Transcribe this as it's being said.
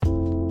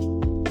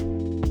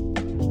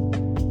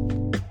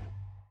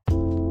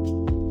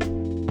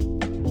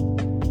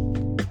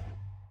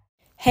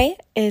Hey,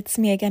 it's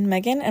me again,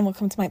 Megan, and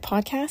welcome to my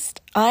podcast.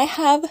 I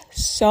have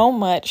so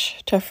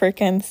much to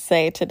freaking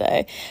say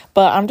today,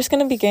 but I'm just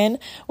going to begin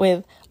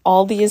with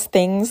all these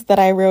things that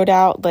I wrote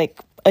out like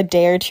a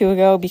day or two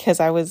ago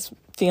because I was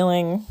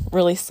feeling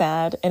really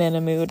sad and in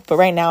a mood, but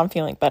right now I'm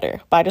feeling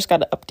better, but I just got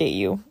to update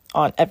you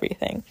on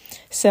everything.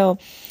 So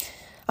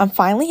I'm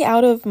finally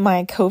out of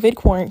my COVID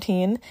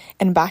quarantine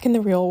and back in the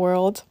real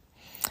world,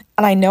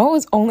 and I know it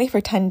was only for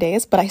 10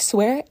 days, but I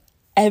swear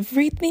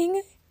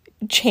everything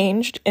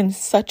changed in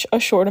such a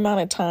short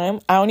amount of time.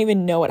 I don't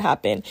even know what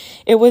happened.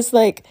 It was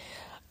like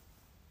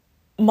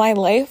my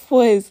life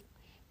was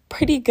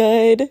pretty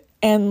good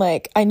and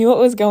like I knew what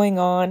was going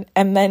on,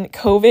 and then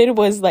COVID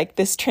was like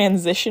this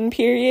transition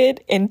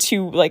period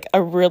into like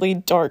a really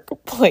dark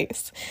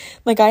place.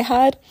 Like I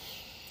had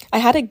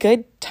a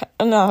good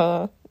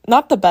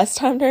not the best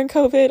time during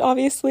COVID,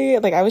 obviously.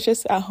 Like I was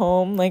just at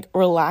home like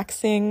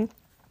relaxing,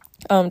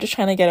 just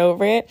trying to get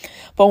over it.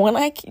 But when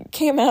I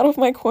came out of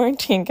my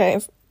quarantine,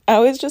 guys, I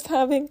was just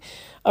having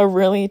a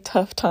really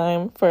tough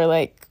time for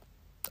like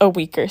a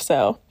week or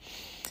so.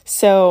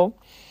 So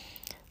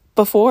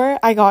before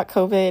I got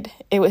COVID,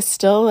 it was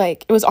still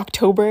like, it was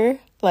October.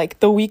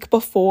 Like the week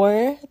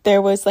before,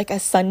 there was like a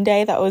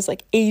Sunday that was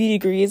like 80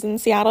 degrees in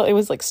Seattle. It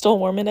was like still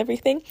warm and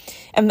everything.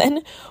 And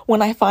then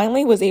when I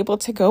finally was able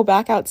to go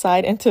back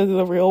outside into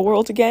the real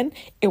world again,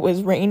 it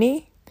was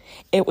rainy,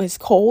 it was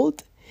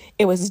cold,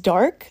 it was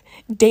dark.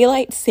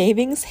 Daylight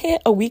savings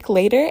hit a week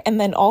later,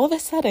 and then all of a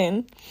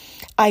sudden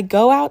I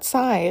go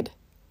outside.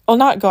 Well,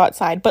 not go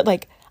outside, but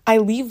like I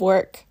leave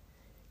work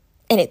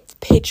and it's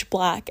pitch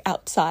black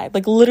outside.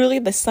 Like literally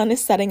the sun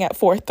is setting at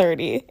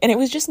 4:30, and it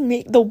was just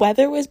me. The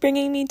weather was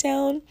bringing me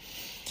down.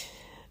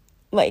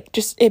 Like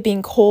just it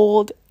being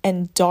cold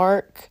and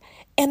dark.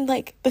 And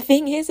like the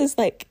thing is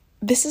like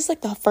this is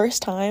like the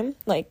first time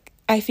like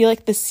I feel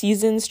like the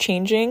seasons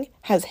changing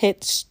has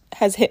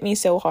hit me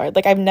so hard.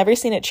 Like I've never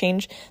seen it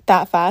change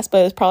that fast, but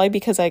it was probably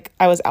because like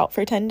I was out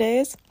for 10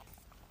 days.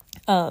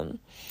 And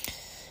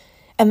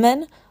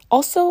then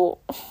also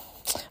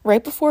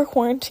right before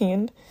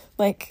quarantine,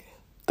 like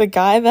the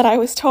guy that I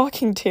was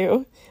talking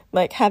to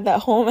like had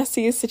that whole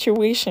messy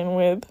situation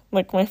with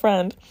like my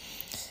friend.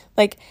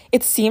 Like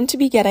it seemed to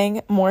be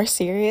getting more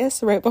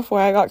serious right before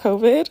I got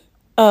COVID.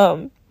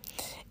 And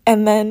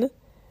then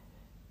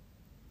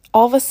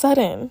all of a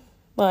sudden,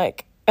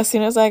 like as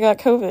soon as I got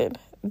COVID,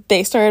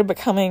 they started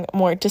becoming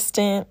more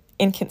distant,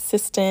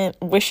 inconsistent,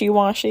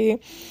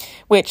 wishy-washy,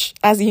 which,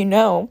 as you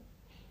know,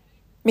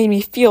 made me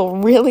feel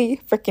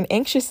really freaking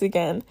anxious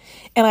again.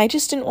 And I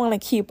just didn't want to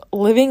keep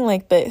living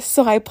like this.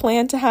 So I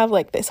planned to have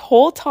like this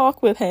whole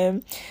talk with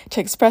him to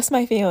express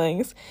my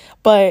feelings.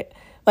 But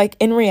like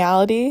in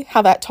reality,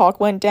 how that talk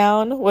went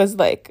down was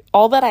like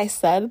all that I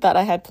said that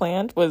I had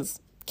planned was,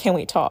 can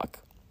we talk?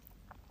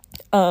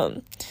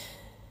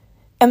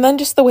 And then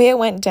just the way it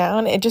went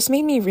down, it just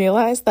made me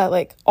realize that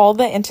like all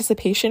the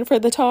anticipation for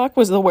the talk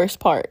was the worst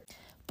part.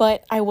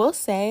 But I will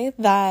say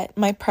that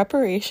my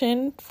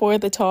preparation for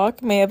the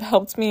talk may have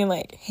helped me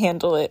like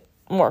handle it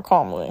more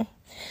calmly.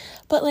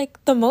 But like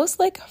the most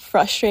like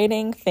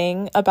frustrating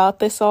thing about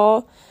this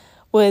all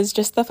was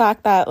just the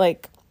fact that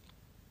like,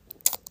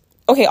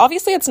 okay,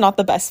 obviously it's not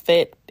the best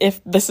fit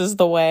if this is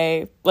the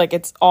way, like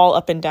it's all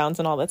up and downs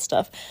and all that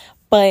stuff.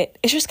 But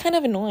it's just kind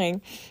of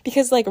annoying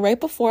because like right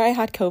before I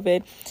had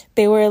COVID,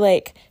 they were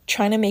like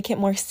trying to make it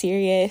more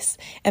serious.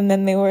 And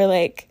then they were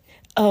like,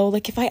 oh,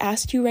 like if I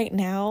asked you right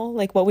now,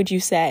 like what would you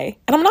say?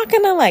 And I'm not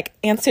gonna like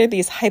answer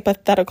these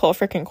hypothetical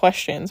freaking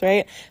questions,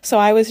 right? So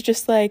I was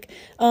just like,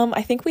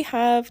 I think we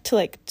have to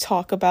like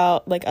talk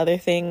about like other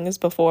things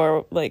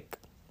before like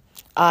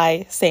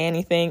I say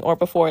anything or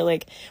before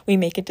like we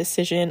make a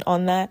decision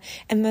on that.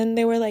 And then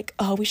they were like,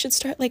 oh, we should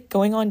start like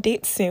going on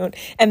dates soon.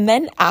 And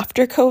then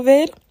after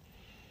COVID,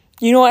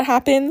 you know what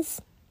happens?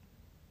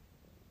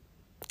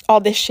 All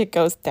this shit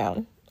goes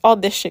down.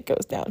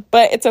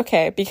 But it's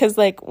okay because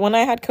like when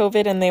I had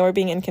COVID and they were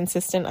being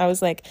inconsistent, I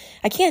was like,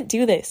 I can't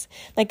do this.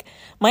 Like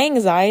my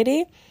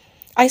anxiety,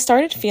 I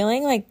started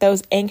feeling like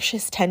those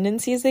anxious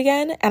tendencies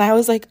again. And I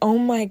was like, oh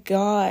my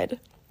God.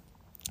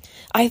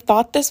 I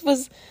thought this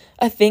was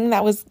a thing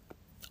that was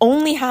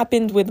only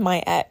happened with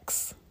my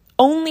ex.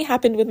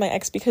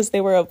 Because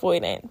they were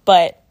avoidant.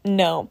 But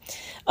no.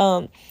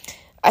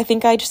 I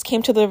think I just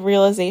came to the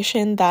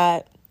realization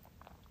that,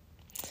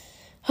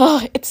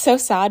 it's so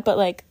sad, but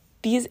like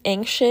these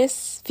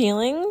anxious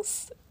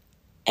feelings,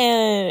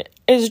 and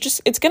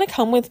it's going to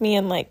come with me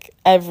in like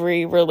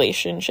every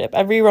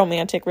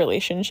romantic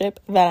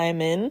relationship that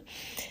I'm in,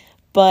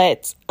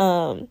 but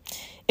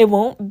it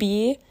won't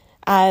be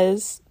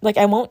as, like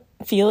I won't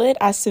feel it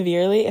as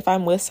severely if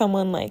I'm with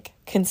someone like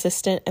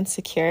consistent and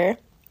secure.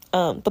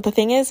 But the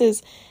thing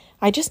is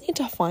I just need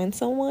to find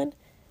someone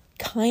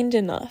kind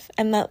enough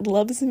and that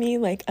loves me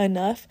like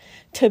enough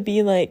to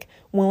be like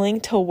willing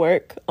to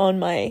work on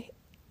my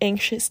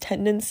anxious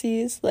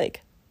tendencies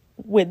like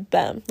with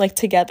them, like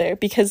together,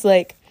 because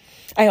like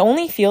I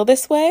only feel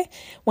this way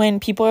when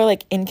people are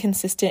like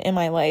inconsistent in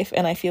my life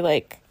and I feel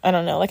like, I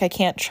don't know, like I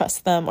can't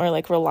trust them or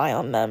like rely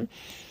on them,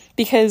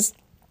 because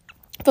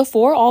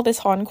before all this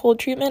hot and cold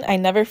treatment, I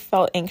never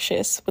felt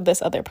anxious with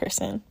this other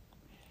person.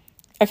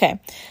 Okay.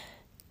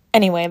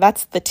 Anyway,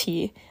 that's the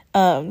tea.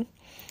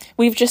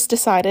 We've just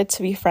decided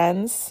to be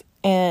friends,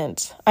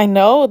 and I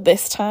know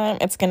this time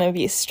it's going to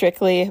be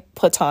strictly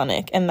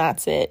platonic, and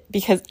that's it,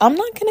 because I'm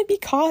not going to be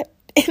caught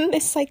in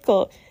this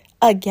cycle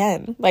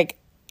again. Like,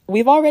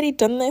 we've already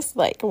done this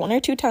like 1 or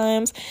 2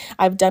 times.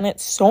 I've done it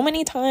so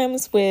many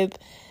times with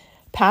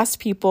past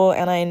people,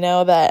 and I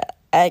know that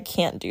I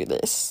can't do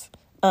this.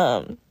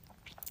 And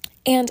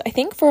I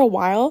think for a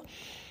while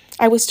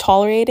I was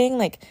tolerating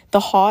like the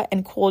hot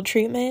and cold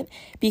treatment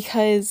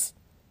because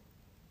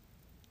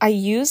I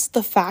used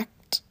the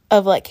fact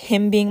of like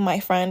him being my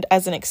friend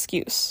as an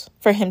excuse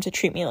for him to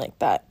treat me like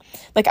that.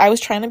 Like, I was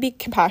trying to be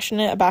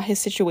compassionate about his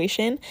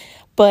situation,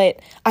 but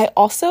I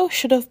also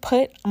should have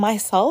put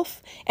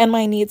myself and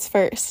my needs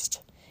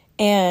first.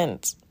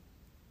 And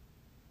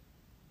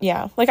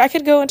yeah, like, I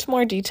could go into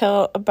more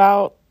detail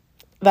about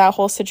that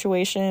whole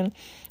situation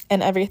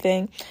and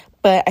everything,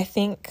 but I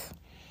think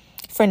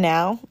for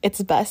now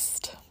it's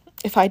best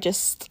if I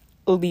just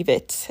leave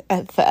it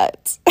at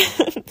that.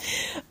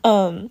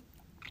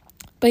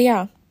 But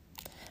yeah,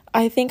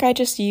 I think I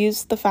just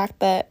used the fact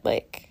that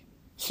like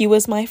he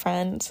was my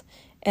friend,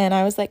 and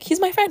I was like,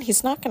 he's my friend,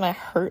 he's not gonna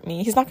hurt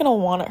me, he's not gonna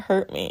want to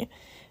hurt me.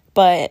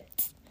 But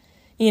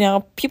you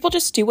know, people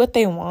just do what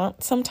they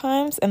want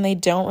sometimes, and they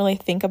don't really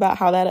think about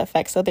how that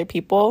affects other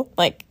people.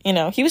 Like, you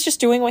know, he was just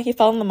doing what he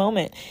felt in the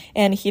moment,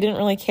 and he didn't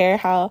really care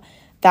how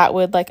that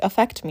would like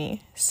affect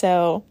me.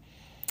 So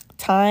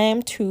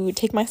time to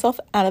take myself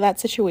out of that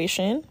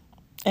situation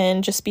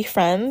and just be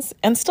friends,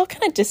 and still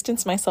kind of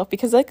distance myself,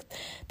 because like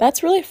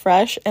that's really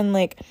fresh, and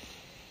like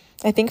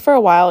I think for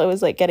a while it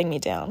was like getting me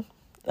down.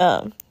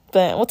 But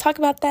we'll talk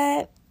about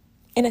that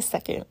in a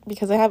second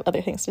because I have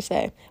other things to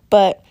say.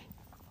 But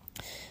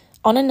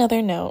on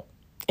another note,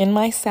 in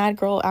my sad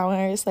girl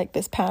hours like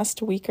this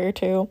past week or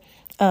two,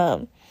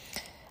 I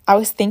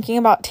was thinking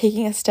about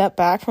taking a step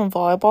back from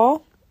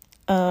volleyball,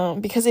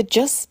 because it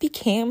just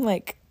became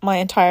like my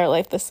entire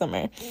life this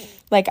summer.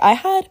 Like, I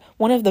had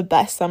one of the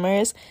best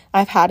summers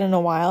I've had in a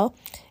while,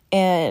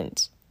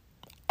 and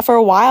for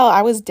a while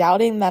I was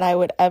doubting that I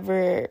would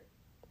ever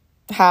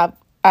have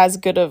as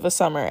good of a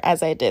summer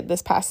as I did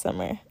this past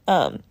summer.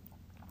 And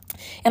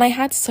I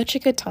had such a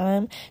good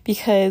time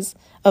because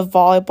of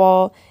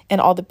volleyball and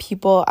all the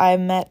people I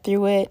met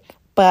through it,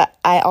 but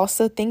I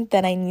also think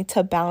that I need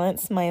to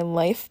balance my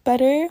life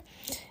better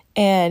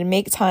and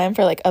make time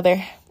for like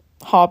other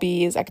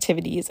hobbies,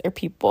 activities, or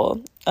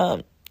people.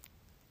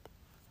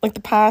 Like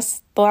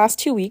the last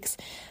 2 weeks,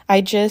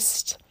 I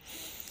just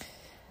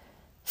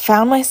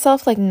found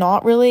myself like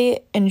not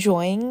really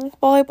enjoying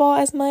volleyball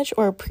as much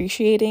or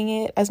appreciating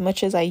it as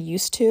much as I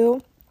used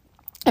to.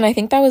 And I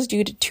think that was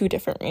due to 2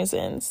 different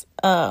reasons.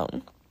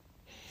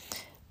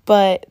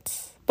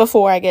 But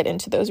before I get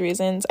into those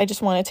reasons, I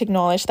just wanted to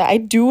acknowledge that I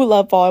do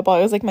love volleyball.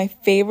 It was like my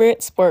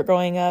favorite sport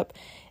growing up.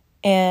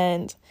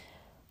 And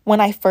when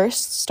I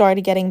first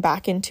started getting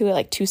back into it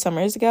like 2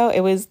 summers ago,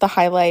 it was the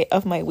highlight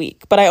of my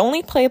week. But I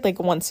only played like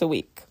once a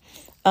week.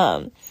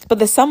 But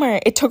this summer,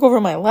 it took over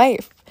my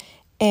life.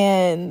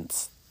 And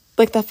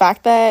like the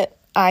fact that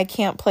I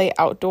can't play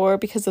outdoor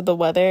because of the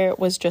weather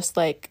was just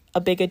like a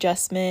big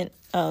adjustment.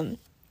 And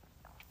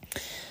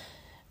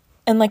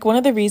like one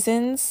of the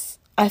reasons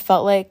I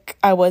felt like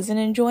I wasn't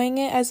enjoying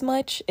it as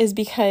much is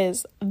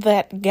because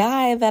that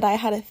guy that I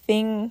had a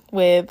thing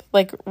with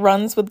like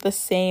runs with the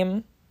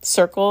same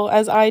circle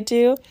as I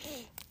do,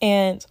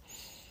 and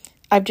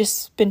I've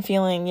just been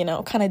feeling, you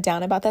know, kind of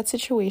down about that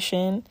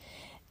situation.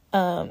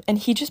 And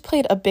he just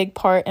played a big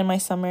part in my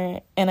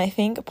summer, and I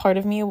think part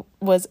of me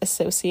was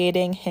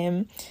associating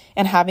him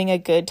and having a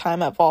good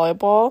time at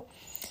volleyball.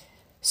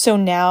 So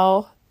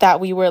now that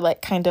we were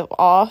like kind of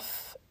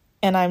off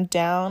and I'm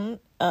down,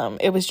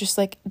 it was just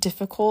like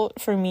difficult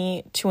for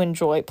me to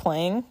enjoy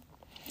playing,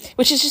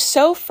 which is just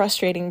so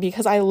frustrating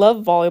because I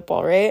love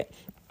volleyball, right?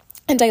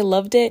 And I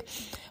loved it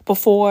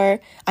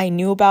before I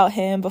knew about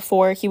him,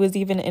 before he was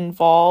even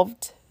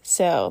involved.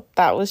 So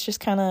that was just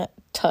kind of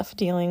tough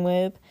dealing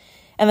with.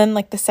 And then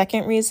like the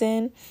second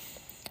reason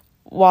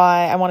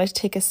why I wanted to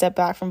take a step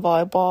back from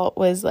volleyball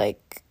was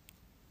like,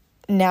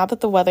 now that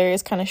the weather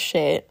is kind of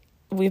shit,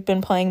 we've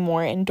been playing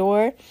more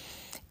indoor.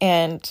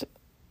 And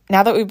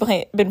now that we've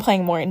been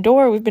playing more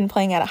indoor, we've been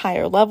playing at a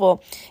higher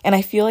level. And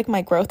I feel like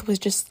my growth was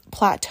just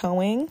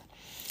plateauing.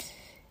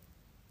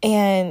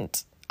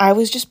 And I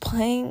was just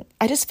playing,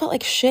 I just felt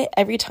like shit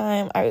every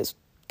time I was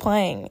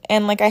playing.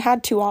 And like I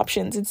had 2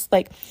 options. It's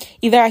like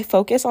either I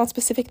focus on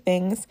specific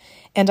things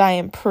and I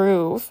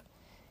improve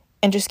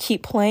and just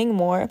keep playing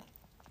more,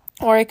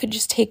 or I could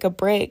just take a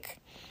break,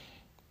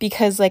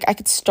 because like I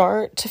could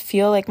start to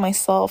feel like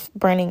myself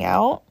burning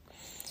out.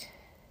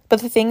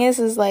 But the thing is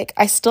like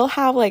I still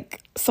have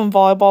like some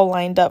volleyball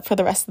lined up for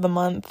the rest of the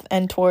month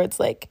and towards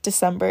like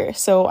December.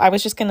 So I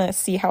was just gonna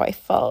see how I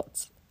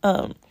felt.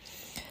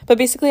 But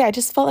basically I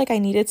just felt like I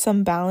needed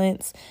some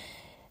balance,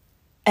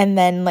 and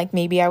then like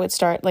maybe I would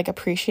start like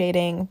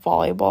appreciating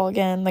volleyball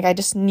again. Like I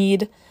just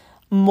need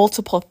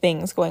multiple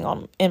things going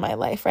on in my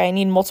life, right? I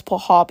need multiple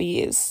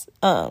hobbies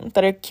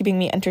that are keeping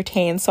me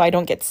entertained so I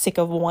don't get sick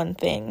of one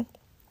thing.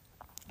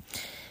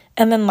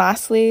 And then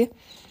lastly,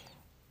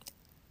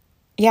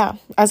 yeah,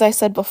 as I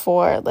said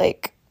before,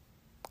 like,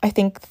 I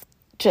think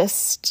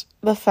just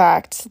the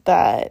fact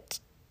that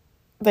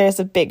there's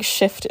a big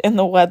shift in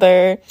the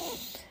weather,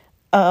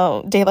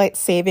 daylight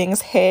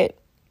savings hit,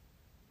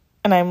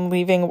 and I'm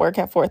leaving work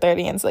at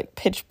 4:30 and it's like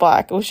pitch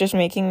black. It was just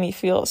making me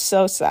feel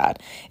so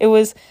sad. It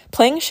was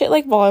playing shit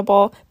like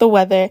volleyball, the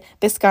weather,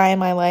 this guy in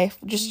my life,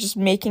 just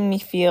making me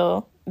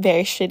feel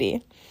very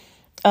shitty.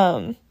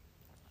 And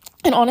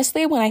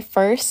honestly, when I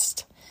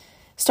first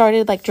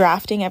started like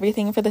drafting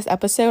everything for this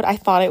episode, I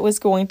thought it was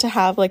going to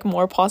have like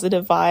more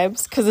positive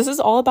vibes, because this is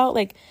all about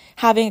like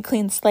having a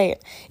clean slate.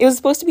 It was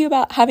supposed to be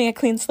about having a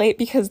clean slate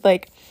because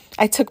like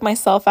I took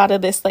myself out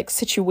of this like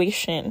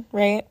situation,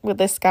 right, with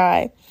this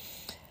guy.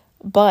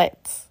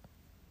 But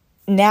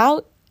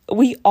now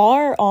we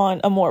are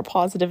on a more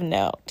positive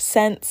note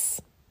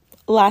since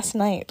last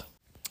night.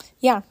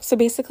 Yeah, so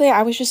basically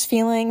I was just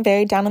feeling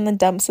very down in the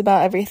dumps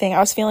about everything. I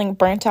was feeling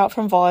burnt out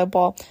from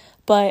volleyball,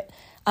 but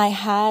I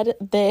had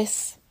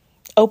this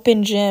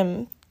open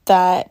gym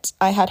that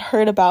I had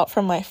heard about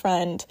from my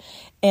friend,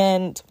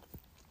 and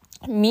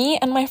me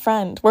and my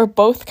friend were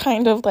both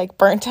kind of like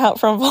burnt out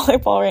from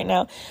volleyball right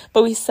now,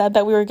 but we said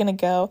that we were gonna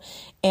go.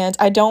 And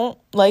I don't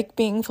like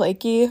being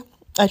flaky.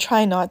 I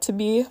try not to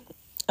be.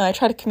 I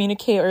try to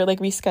communicate or like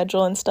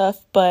reschedule and stuff,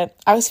 but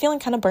I was feeling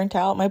kind of burnt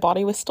out. My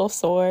body was still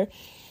sore.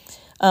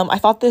 I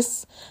thought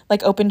this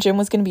like open gym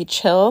was gonna be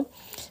chill,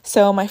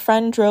 so my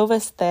friend drove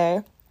us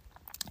there,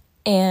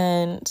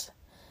 and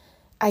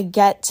I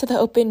get to the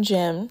open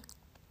gym.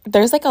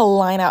 There's like a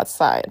line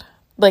outside.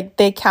 Like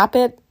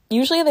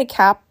usually they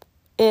cap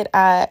it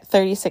at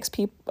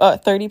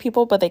 30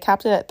 people, but they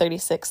capped it at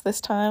 36 this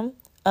time.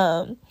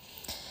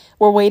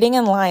 We're waiting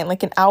in line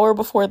like an hour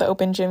before the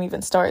open gym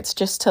even starts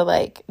just to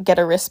like get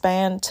a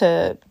wristband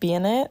to be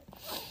in it.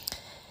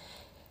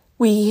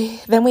 We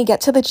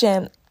get to the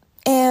gym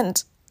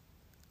and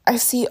I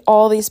see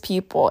all these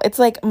people. It's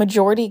like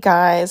majority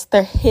guys.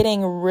 They're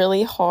hitting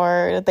really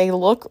hard. They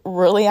look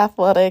really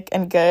athletic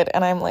and good.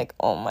 And I'm like,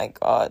 oh my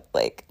God,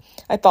 like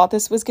I thought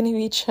this was going to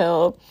be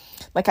chill.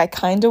 Like I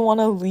kind of want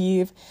to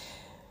leave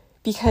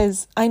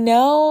because I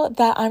know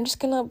that I'm just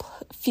going to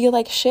feel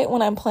like shit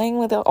when I'm playing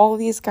with all of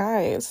these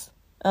guys.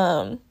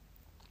 But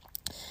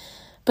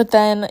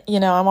then,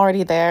 I'm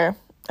already there.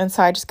 And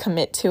so I just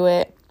commit to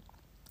it.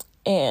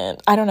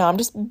 And I don't know, I'm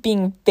just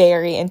being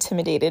very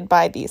intimidated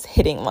by these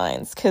hitting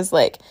lines because,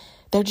 like,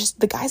 they're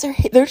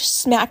just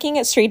smacking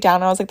it straight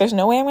down. I was like, there's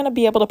no way I'm going to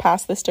be able to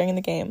pass this during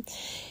the game.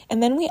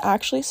 And then we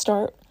actually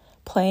start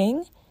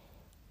playing.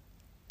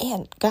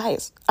 And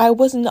guys, I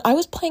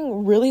was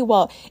playing really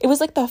well. It was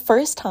like the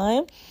first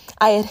time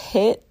I had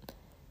hit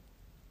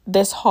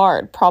this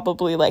hard,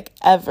 probably like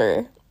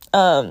ever.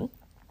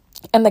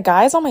 And the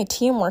guys on my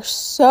team were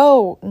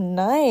so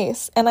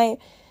nice. And I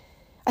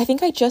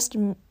think I just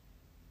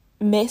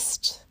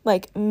missed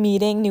like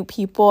meeting new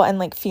people and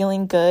like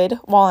feeling good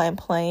while I'm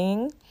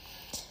playing.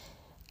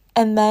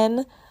 And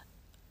then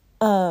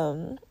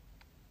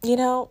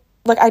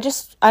like I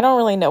don't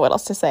really know what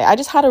else to say. I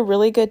just had a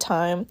really good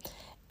time,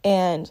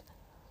 and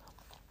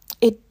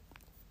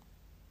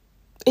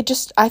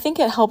I think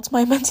it helped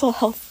my mental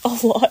health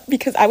a lot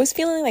because I was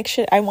feeling like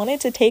shit. I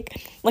wanted to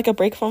take like a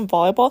break from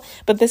volleyball,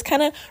 but this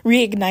kind of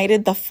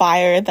reignited the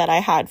fire that I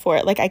had for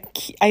it. Like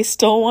I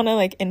still want to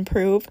like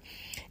improve.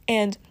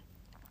 And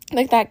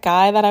like that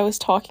guy that I was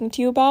talking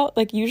to you about,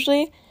 like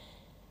usually,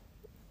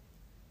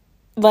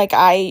 like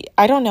I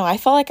don't know, I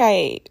felt like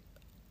I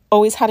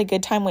always had a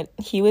good time when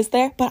he was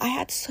there, but I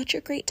had such a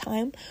great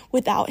time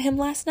without him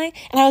last night.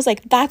 And I was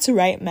like, that's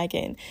right,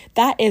 Megan,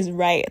 that is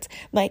right.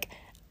 Like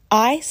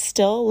I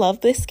still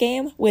love this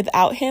game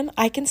without him.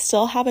 I can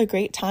still have a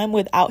great time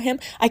without him.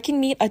 I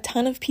can meet a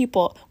ton of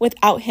people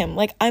without him.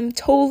 Like I'm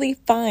totally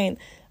fine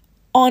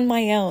on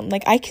my own.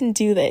 Like I can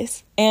do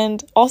this.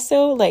 And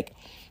also like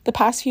the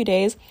past few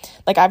days,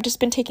 like I've just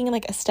been taking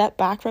like a step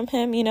back from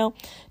him,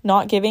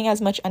 not giving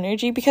as much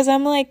energy because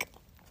I'm like,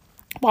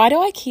 why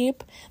do I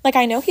keep, like,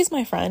 I know he's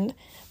my friend,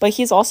 but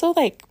he's also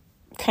like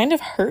kind of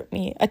hurt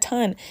me a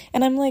ton.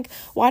 And I'm like,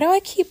 why do I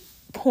keep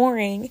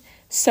pouring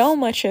so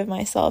much of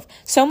myself,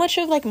 so much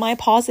of like my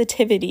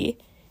positivity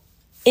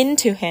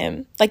into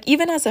him, like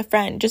even as a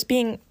friend, just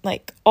being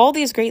like all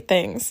these great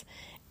things.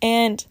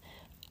 And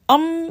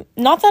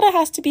not that it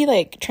has to be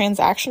like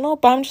transactional,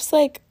 but I'm just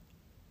like,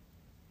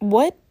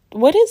 what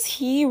is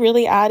he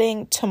really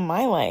adding to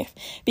my life?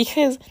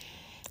 Because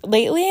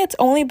lately it's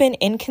only been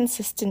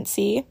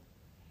inconsistency,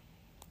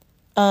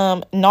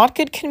 not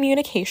good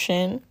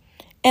communication,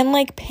 and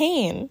like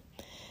pain.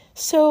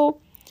 So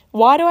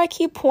why do I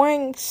keep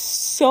pouring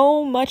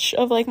so much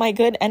of like my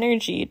good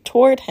energy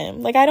toward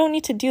him? Like I don't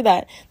need to do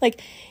that.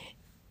 Like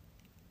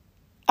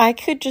I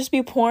could just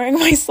be pouring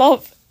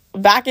myself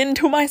back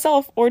into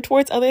myself or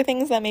towards other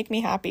things that make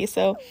me happy.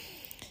 So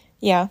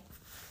yeah.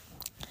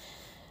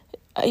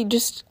 I'm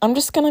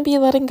just gonna be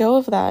letting go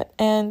of that.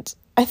 And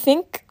I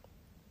think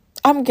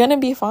I'm gonna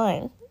be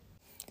fine.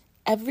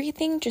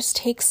 Everything just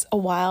takes a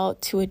while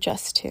to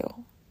adjust to,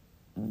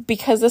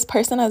 because this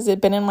person has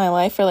been in my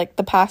life for like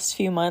the past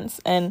few months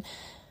and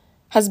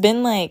has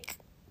been like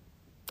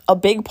a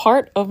big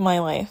part of my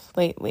life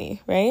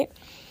lately, right?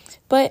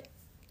 But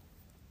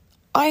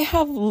I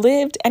have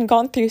lived and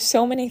gone through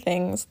so many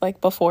things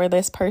like before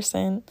this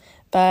person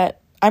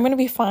that I'm gonna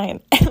be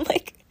fine. And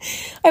like,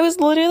 I was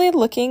literally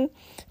looking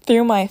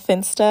through my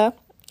Finsta,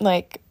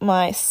 like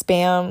my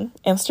spam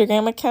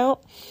Instagram account,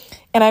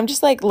 and I'm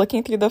just like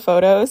looking through the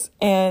photos,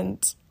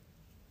 and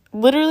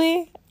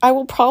literally I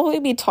will probably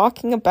be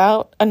talking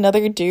about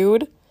another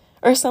dude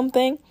or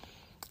something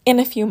in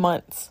a few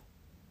months.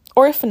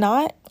 Or if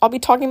not, I'll be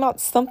talking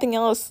about something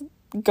else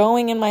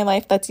going in my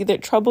life that's either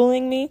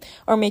troubling me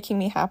or making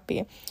me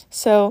happy.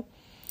 So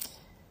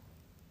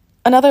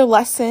another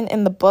lesson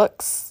in the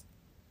books,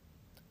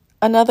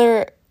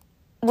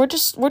 we're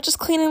just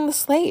cleaning the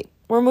slate.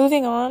 We're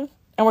moving on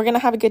and we're going to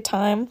have a good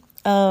time.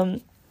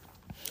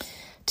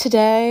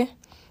 Today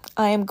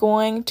I am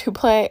going to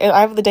play,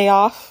 I have the day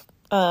off,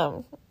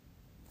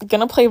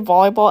 gonna play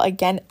volleyball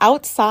again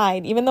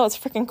outside, even though it's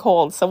freaking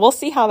cold. So we'll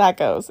see how that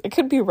goes. It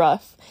could be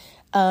rough.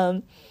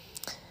 I'm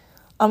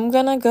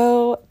gonna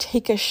go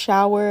take a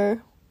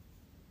shower,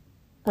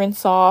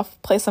 rinse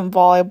off, play some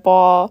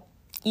volleyball,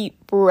 eat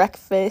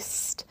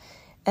breakfast,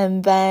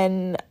 and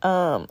then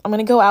I'm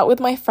gonna go out with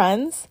my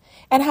friends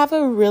and have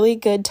a really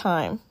good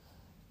time.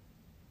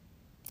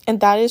 And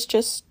that is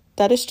just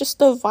the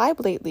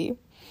vibe lately.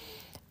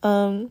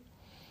 But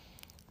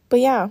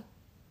yeah,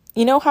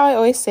 you know how I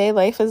always say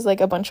life is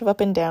like a bunch of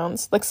up and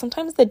downs? Like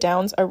sometimes the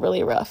downs are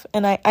really rough,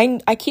 and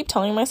I keep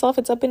telling myself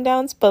it's up and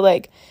downs, but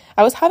like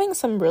I was having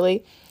some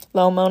really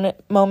low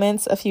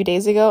moments a few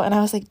days ago, and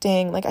I was like,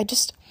 dang, like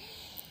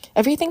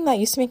everything that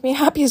used to make me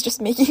happy is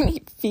just making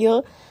me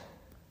feel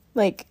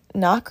like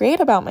not great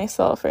about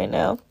myself right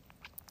now.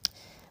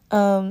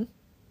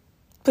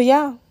 But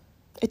yeah,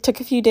 it took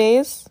a few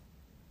days,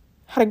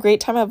 had a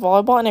great time at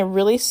volleyball, and it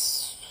really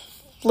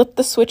flipped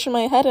the switch in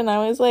my head, and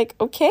I was like,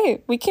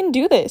 okay, we can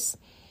do this.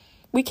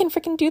 We can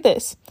freaking do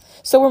this.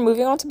 So we're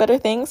moving on to better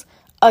things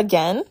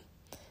again.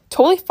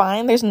 Totally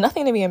fine. There's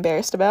nothing to be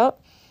embarrassed about.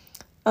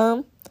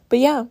 But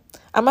yeah,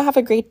 I'm gonna have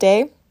a great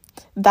day.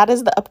 That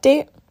is the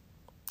update,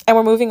 and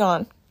we're moving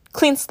on.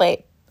 Clean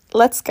slate.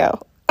 Let's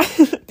go.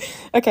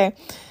 Okay.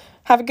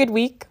 Have a good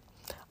week.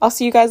 I'll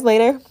see you guys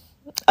later.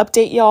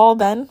 Update y'all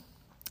then.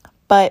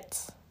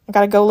 But I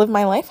gotta go live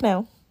my life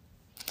now.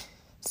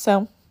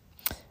 So,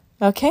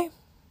 okay.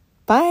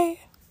 Bye.